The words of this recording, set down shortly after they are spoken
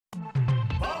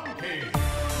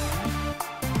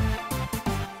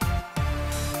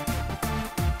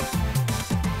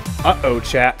Uh-oh,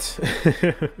 chat.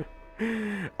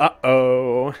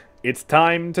 Uh-oh. It's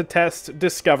time to test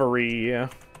Discovery.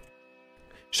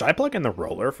 Should I plug in the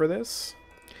roller for this?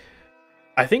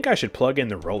 I think I should plug in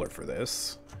the roller for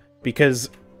this.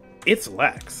 Because it's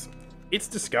Lex. It's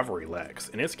Discovery Lex,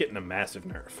 and it's getting a massive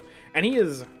nerf. And he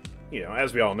is, you know,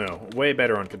 as we all know, way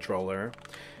better on controller.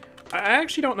 I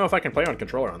actually don't know if I can play on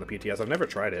controller on the PTS. I've never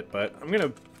tried it, but I'm going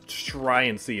to try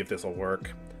and see if this will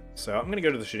work. So I'm going to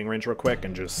go to the shooting range real quick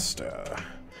and just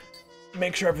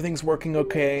make sure everything's working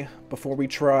okay before we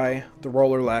try the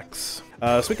roller Lex.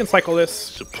 So we can cycle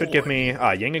this. Should give me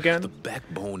Ying again. The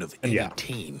backbone of any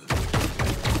team.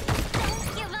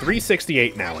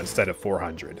 368 now instead of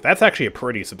 400. That's actually a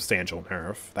pretty substantial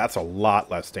nerf. That's a lot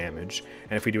less damage.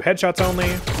 And if we do headshots only...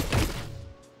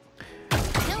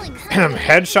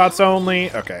 headshots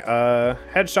only. Okay,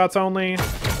 headshots only.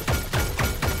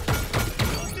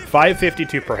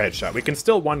 552 per headshot. We can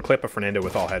still one-clip a Fernando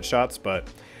with all headshots, but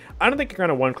I don't think you're going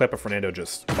to one-clip a Fernando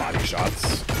just body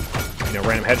shots. You know,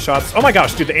 random headshots. Oh my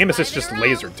gosh, dude, the aim assist just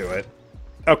lasered to it.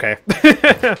 Okay.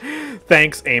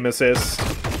 Thanks, aim assist.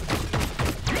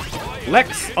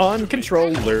 Lex on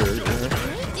controller.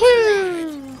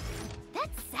 Woo!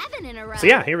 So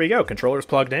yeah, here we go. Controller's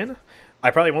plugged in.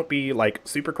 I probably won't be, like,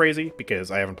 super crazy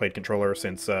because I haven't played controller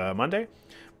since Monday.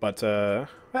 But,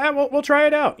 we'll try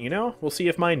it out, you know? We'll see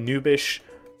if my noobish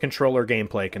controller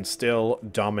gameplay can still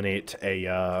dominate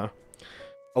a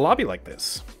lobby like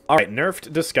this. Alright,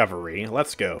 nerfed Discovery.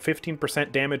 Let's go.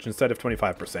 15% damage instead of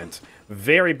 25%.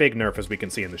 Very big nerf, as we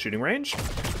can see in the shooting range.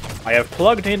 I have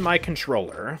plugged in my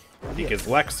controller, because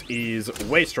Lex is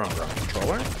way stronger on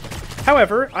controller.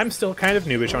 However, I'm still kind of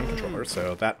noobish on controller,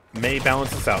 so that may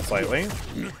balance this out slightly.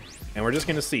 And we're just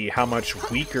going to see how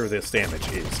much weaker this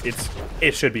damage is.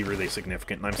 It should be really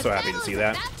significant, and I'm so happy to see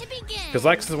that. Because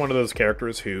Lex is one of those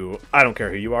characters who, I don't care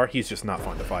who you are, he's just not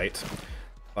fun to fight.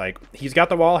 Like, he's got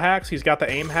the wall hacks, he's got the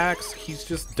aim hacks, he's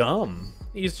just dumb.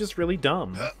 He's just really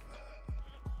dumb.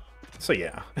 So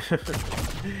yeah,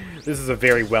 this is a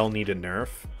very well-needed nerf.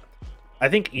 I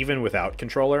think even without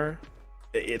controller,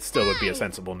 it still would be a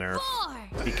sensible nerf,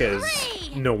 because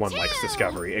no one likes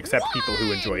Discovery, except people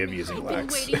who enjoy abusing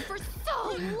Lex.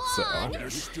 So,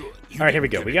 alright, here we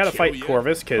go. We gotta fight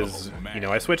Corvus, because, you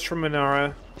know, I switched from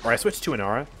Inara, or I switched to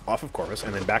Inara, off of Corvus,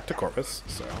 and then back to Corvus,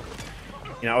 so...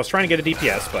 You know, I was trying to get a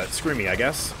DPS, but screw me, I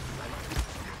guess.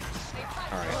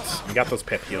 Alright, we got those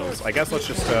pip heals. I guess let's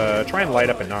just try and light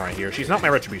up Inara here. She's not my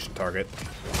retribution target.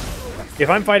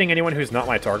 If I'm fighting anyone who's not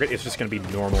my target, it's just going to be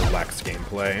normal Lex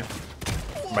gameplay.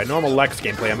 By normal Lex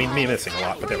gameplay, I mean me missing a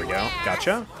lot, but there we go.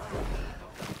 Gotcha.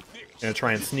 Gonna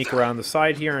try and sneak around the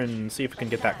side here and see if we can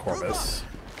get that Corvus.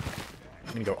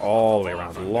 I'm gonna go all the way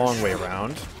around, a long way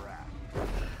around.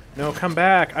 No, come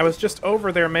back. I was just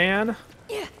over there, man.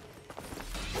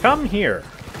 Come here.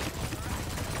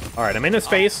 Alright, I'm in his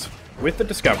face with the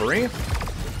Discovery.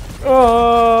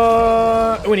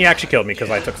 When he actually killed me because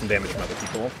I took some damage from other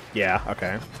people. Yeah,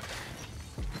 okay.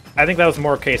 I think that was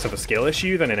more a case of a skill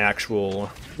issue than an actual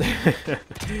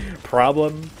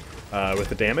problem with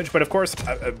the damage. But of course,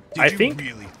 I think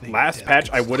last patch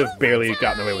I would have barely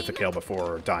gotten away with the kill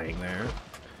before dying there.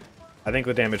 I think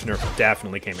the damage nerf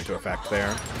definitely came into effect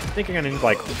there. I think I'm going to need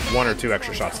like 1 or 2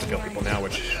 extra shots to kill people now,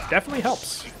 which definitely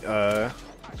helps. The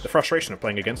frustration of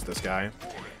playing against this guy.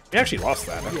 He actually lost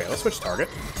that. Okay, let's switch target.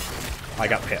 I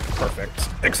got Pip. Perfect.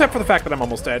 Except for the fact that I'm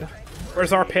almost dead.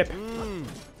 Where's our Pip?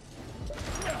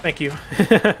 Thank you.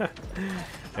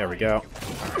 There we go.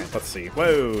 Alright, let's see.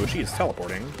 Whoa, she is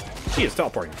teleporting. She is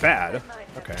teleporting bad.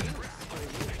 Okay.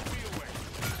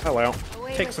 Hello.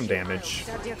 Take some damage.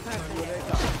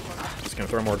 Just gonna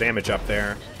throw more damage up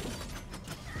there.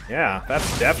 Yeah,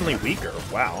 that's definitely weaker.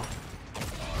 Wow.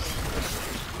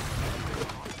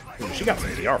 Ooh, she got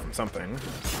some DR from something.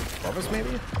 Corvus,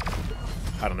 maybe?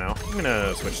 I don't know. I'm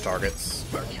gonna switch targets.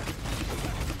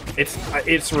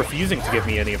 It's refusing to give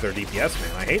me any of their DPS,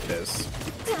 man. I hate this.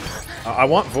 I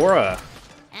want Vora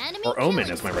or Omen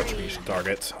as my retribution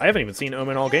target. I haven't even seen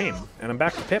Omen all game, and I'm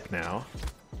back to Pip now.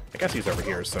 I guess he's over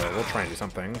here, so we'll try and do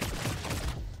something.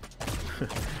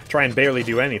 Try and barely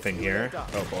do anything here.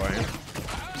 Oh boy.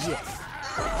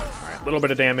 Alright, a little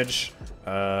bit of damage.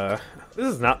 This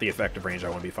is not the effective range I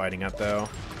want to be fighting at, though.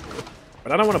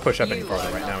 But I don't want to push up any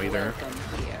farther right now, either.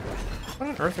 What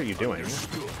on earth are you doing?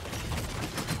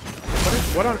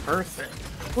 What on earth?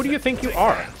 Who do you think you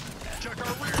are?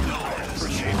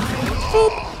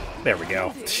 Boop. There we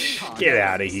go. Get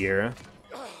out of here.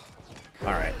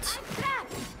 Alright.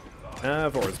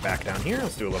 Vora's back down here.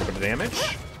 Let's do a little bit of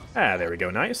damage. Ah, there we go.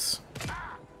 Nice.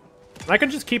 I can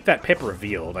just keep that Pip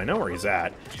revealed. I know where he's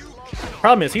at.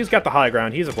 Problem is, he's got the high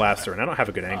ground, he's a blaster, and I don't have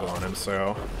a good angle on him,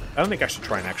 so I don't think I should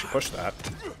try and actually push that.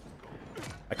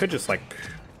 I could just, like,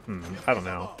 I don't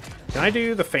know. Can I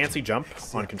do the fancy jump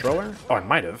on controller? Oh, I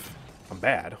might have. I'm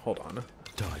bad. Hold on.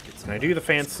 Can I do the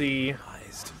fancy...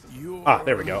 Ah,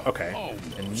 there we go. Okay.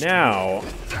 And now...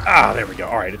 Ah, there we go.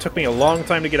 Alright, it took me a long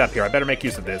time to get up here. I better make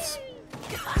use of this.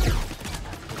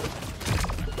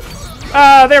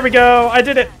 Ah, there we go! I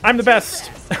did it! I'm the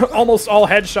best! Almost all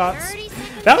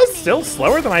headshots. That was still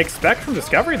slower than I expect from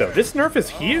Discovery, though. This nerf is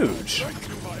huge.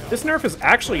 This nerf is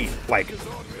actually, like,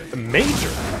 major.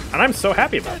 And I'm so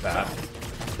happy about that.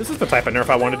 This is the type of nerf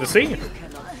I wanted to see.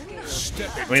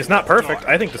 I mean, it's not perfect.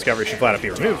 I think Discovery should flat out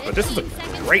be removed, but this is a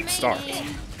great start.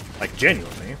 Like,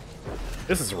 genuinely.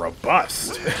 This is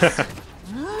robust.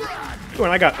 Ooh,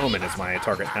 and I got Omen as my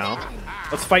target now.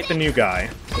 Let's fight the new guy.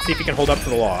 Let's see if he can hold up to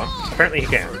the law. Apparently he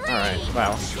can. Alright,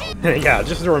 wow. Yeah,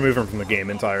 just to remove him from the game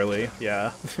entirely.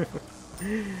 Yeah.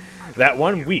 That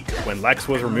 1 week when Lex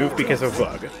was removed because of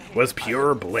bug was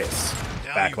pure bliss.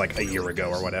 Back like a year ago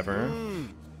or whatever.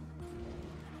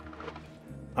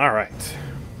 Alright.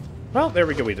 Well, there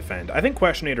we go, we defend. I think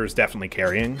Questionator is definitely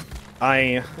carrying.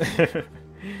 I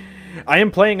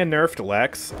am playing a nerfed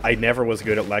Lex. I never was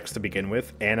good at Lex to begin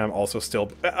with, and I'm also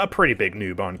still a pretty big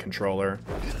noob on controller.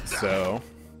 So,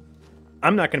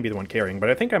 I'm not going to be the one carrying, but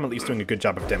I think I'm at least doing a good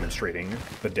job of demonstrating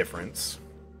the difference.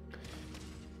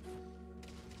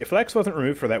 If Lex wasn't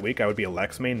removed for that week, I would be a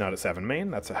Lex main, not a 7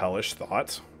 main. That's a hellish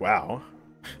thought. Wow.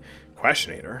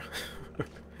 Questionator.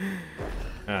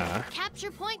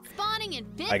 Capture point spawning in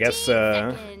 15 I guess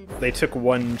seconds. They took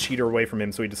one cheater away from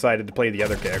him, so he decided to play the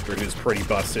other character, who's pretty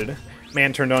busted.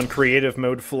 Man turned on creative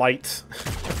mode flight.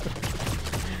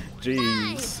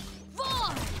 Jeez. 5,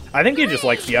 4, I think he just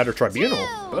likes the Outer Tribunal.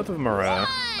 Both of them are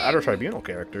Outer Tribunal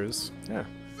characters. Yeah.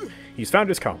 He's found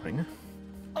his calling.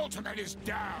 Ultimate is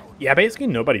down. Yeah, basically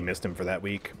nobody missed him for that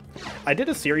week. I did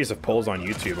a series of polls on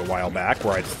YouTube a while back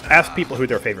where I just asked people who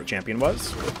their favorite champion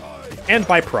was. And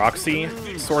by proxy,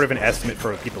 sort of an estimate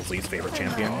for people's least favorite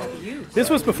champion. This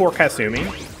was before Kasumi,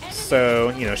 so,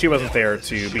 you know, she wasn't there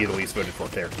to be the least voted for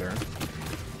character.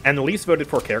 And the least voted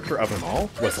for character of them all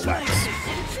was Lex.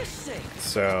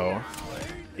 So,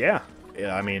 yeah,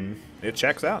 I mean, it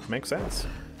checks out, makes sense.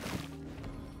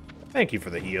 Thank you for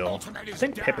the heal. I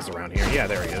think Pip is around here. Yeah,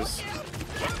 there he is.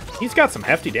 He's got some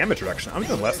hefty damage reduction. I'm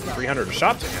doing less than 300 a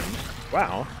shot to him.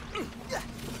 Wow.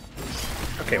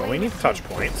 Okay, well, we need touch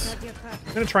points.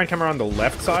 I'm going to try and come around the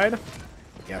left side.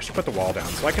 Yeah, she put the wall down,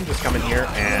 so I can just come in here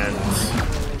and...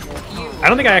 I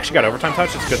don't think I actually got overtime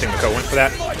touch. It's a good thing Makoa went for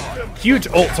that. Huge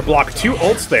ult to block 2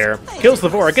 ults there. Kills the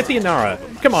Vora. Get the Inara.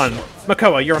 Come on,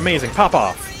 Makoa, you're amazing. Pop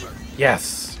off.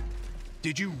 Yes.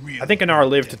 Did you really? I think Inara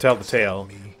lived to tell the tale,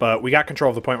 but we got control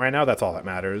of the point right now. That's all that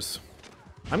matters.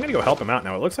 I'm going to go help him out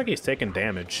now. It looks like he's taking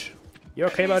damage. You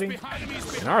okay, buddy?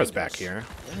 Inara's back here.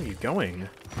 Where are you going?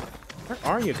 Where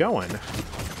are you going?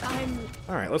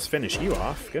 Alright, let's finish you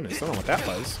off. Goodness, I don't know what that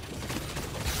was.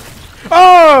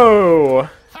 Oh!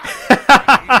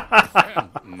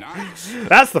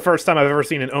 That's the first time I've ever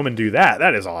seen an Omen do that.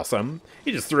 That is awesome.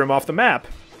 He just threw him off the map.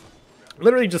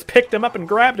 Literally just picked him up and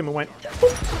grabbed him and went...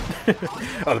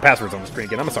 Oh, the password's on the screen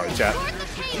again. I'm sorry, chat.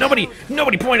 Nobody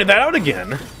pointed that out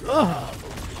again. Ugh.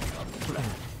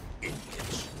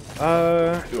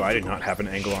 Ooh, I did not have an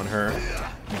angle on her.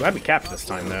 I'm glad we capped this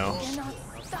time, though.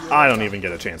 I don't even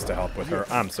get a chance to help with her.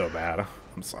 I'm so bad.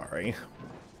 I'm sorry.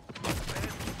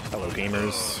 Hello,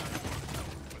 gamers.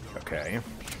 Okay.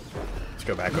 Let's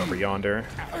go back over yonder.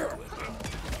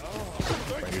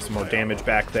 Try to do some more damage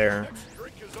back there.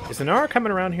 Is Inara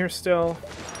coming around here still?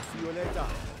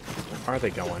 Where are they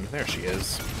going? There she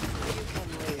is.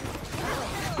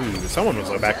 Ooh, someone was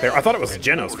low back there. I thought it was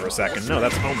Genos for a second. No,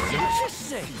 that's Omen.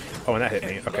 Oh, and that hit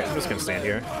me. Okay, I'm just gonna stand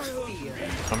here.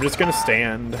 I'm just gonna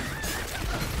stand.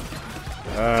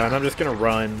 And I'm just gonna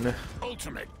run.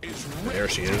 There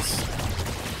she is.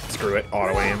 Screw it.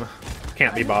 Auto aim.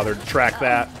 Can't be bothered to track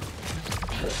that.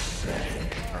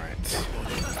 Alright.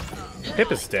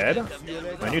 Pip is dead.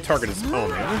 My new target is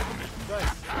Omen.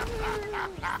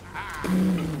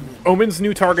 Omen's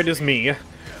new target is me.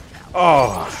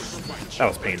 Oh, that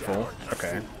was painful.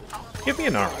 Okay. Give me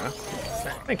Inara.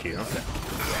 Thank you.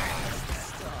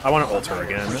 I want to ult her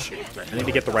again. I need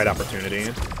to get the right opportunity.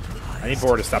 I need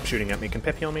Vora to stop shooting at me. Can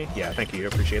Pip heal me? Yeah, thank you.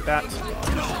 Appreciate that.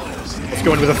 Let's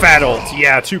go in with a fat ult.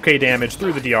 Yeah, 2k damage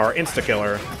through the DR.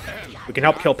 Insta-killer. We can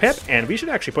help kill Pip, and we should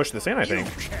actually push this in, I think.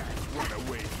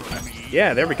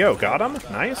 Yeah, there we go. Got him.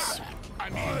 Nice.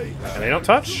 And they don't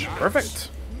touch. Perfect.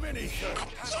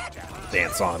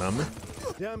 Dance on them.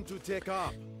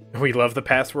 We love the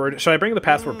password. Should I bring the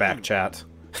password back, chat?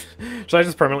 Should I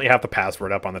just permanently have the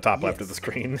password up on the top left of the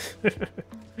screen?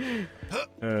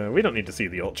 We don't need to see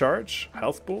the ult charge.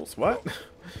 Health pools? What?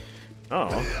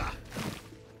 Oh.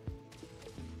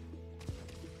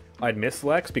 I'd miss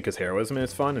Lex because heroism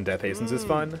is fun and Death Hastens is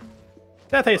fun.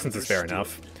 Death Hastens is fair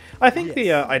enough. I think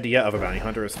the idea of a bounty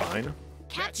hunter is fine.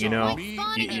 You know,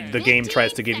 the game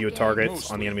tries to give you a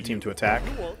target on the enemy team to attack,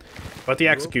 but the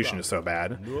execution is so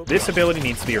bad. This ability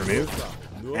needs to be removed,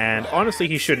 and honestly,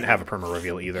 he shouldn't have a perma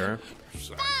reveal either.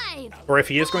 Or if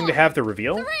he is going to have the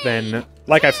reveal, then,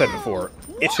 like I've said before,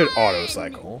 it should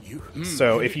auto-cycle.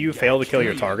 So if you fail to kill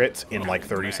your target in like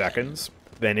 30 seconds,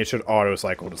 then it should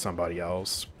auto-cycle to somebody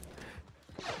else.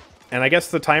 And I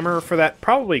guess the timer for that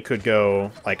probably could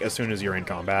go like as soon as you're in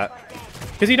combat.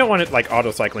 Because you don't want it like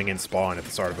auto-cycling in spawn at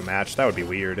the start of a match. That would be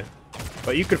weird.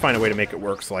 But you could find a way to make it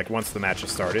work so like once the match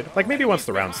has started. Like maybe once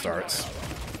the round starts.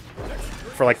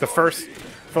 For like the first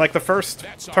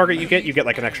target you get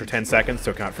like an extra 10 seconds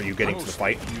to account for you getting to the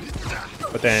fight.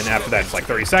 But then after that it's like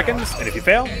 30 seconds, and if you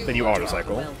fail, then you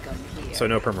auto-cycle. So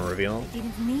no perma reveal.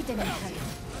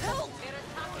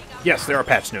 Yes, there are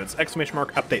patch notes. !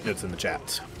 Update notes in the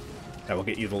chat. I will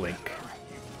get you the link.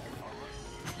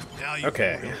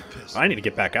 Okay, I need to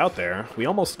get back out there. We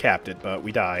almost capped it, but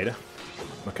we died.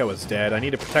 Makoa's dead. I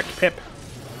need to protect Pip.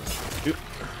 Oop.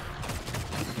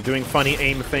 I'm doing funny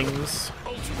aim things.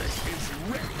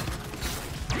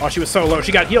 Oh, she was so low.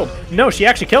 She got healed. No, she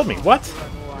actually killed me. What?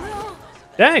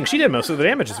 Dang, she did most of the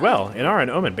damage as well. Inara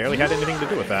and Omen barely had anything to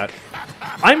do with that.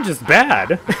 I'm just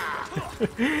bad.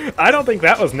 I don't think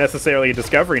that was necessarily a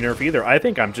discovery nerf either. I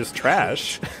think I'm just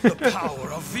trash. The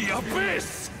power of the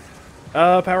abyss.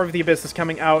 Power of the Abyss is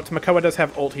coming out. Makoa does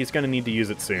have ult. He's going to need to use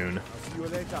it soon.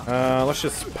 Let's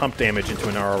just pump damage into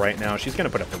Inara right now. She's going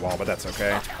to put up the wall, but that's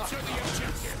okay.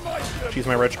 She's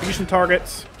my retribution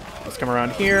target. Let's come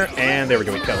around here, and there we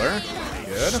go. We kill her.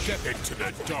 Good.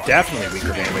 Definitely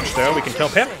weaker damage, though. We can kill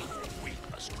Pip.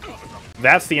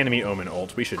 That's the enemy Omen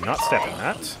ult. We should not step in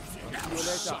that.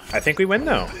 I think we win,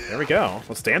 though. There we go.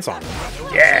 Let's dance on them.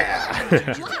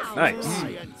 Yeah! Nice.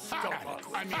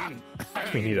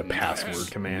 We need a password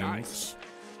command.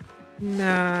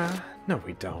 Nah. No,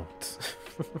 we don't.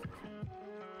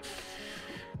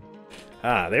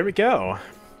 There we go.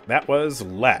 That was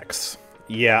Lex.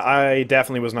 Yeah, I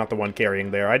definitely was not the one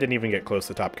carrying there. I didn't even get close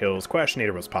to top kills.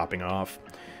 Questionator was popping off.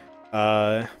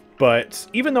 But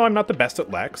even though I'm not the best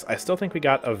at Lex, I still think we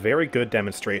got a very good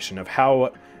demonstration of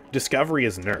how Discovery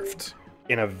is nerfed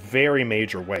in a very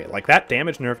major way. Like, that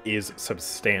damage nerf is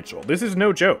substantial. This is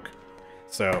no joke.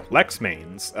 So, Lex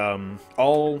mains,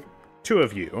 all 2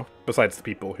 of you, besides the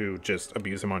people who just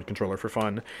abuse him on controller for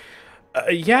fun,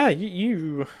 yeah,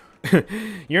 you're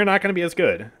not going to be as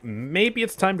good. Maybe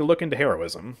it's time to look into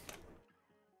heroism.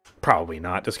 Probably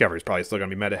not. Discovery's probably still going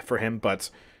to be meta for him, but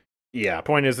yeah,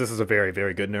 point is, this is a very,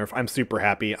 very good nerf. I'm super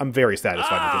happy. I'm very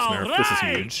satisfied with this nerf. This is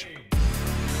huge.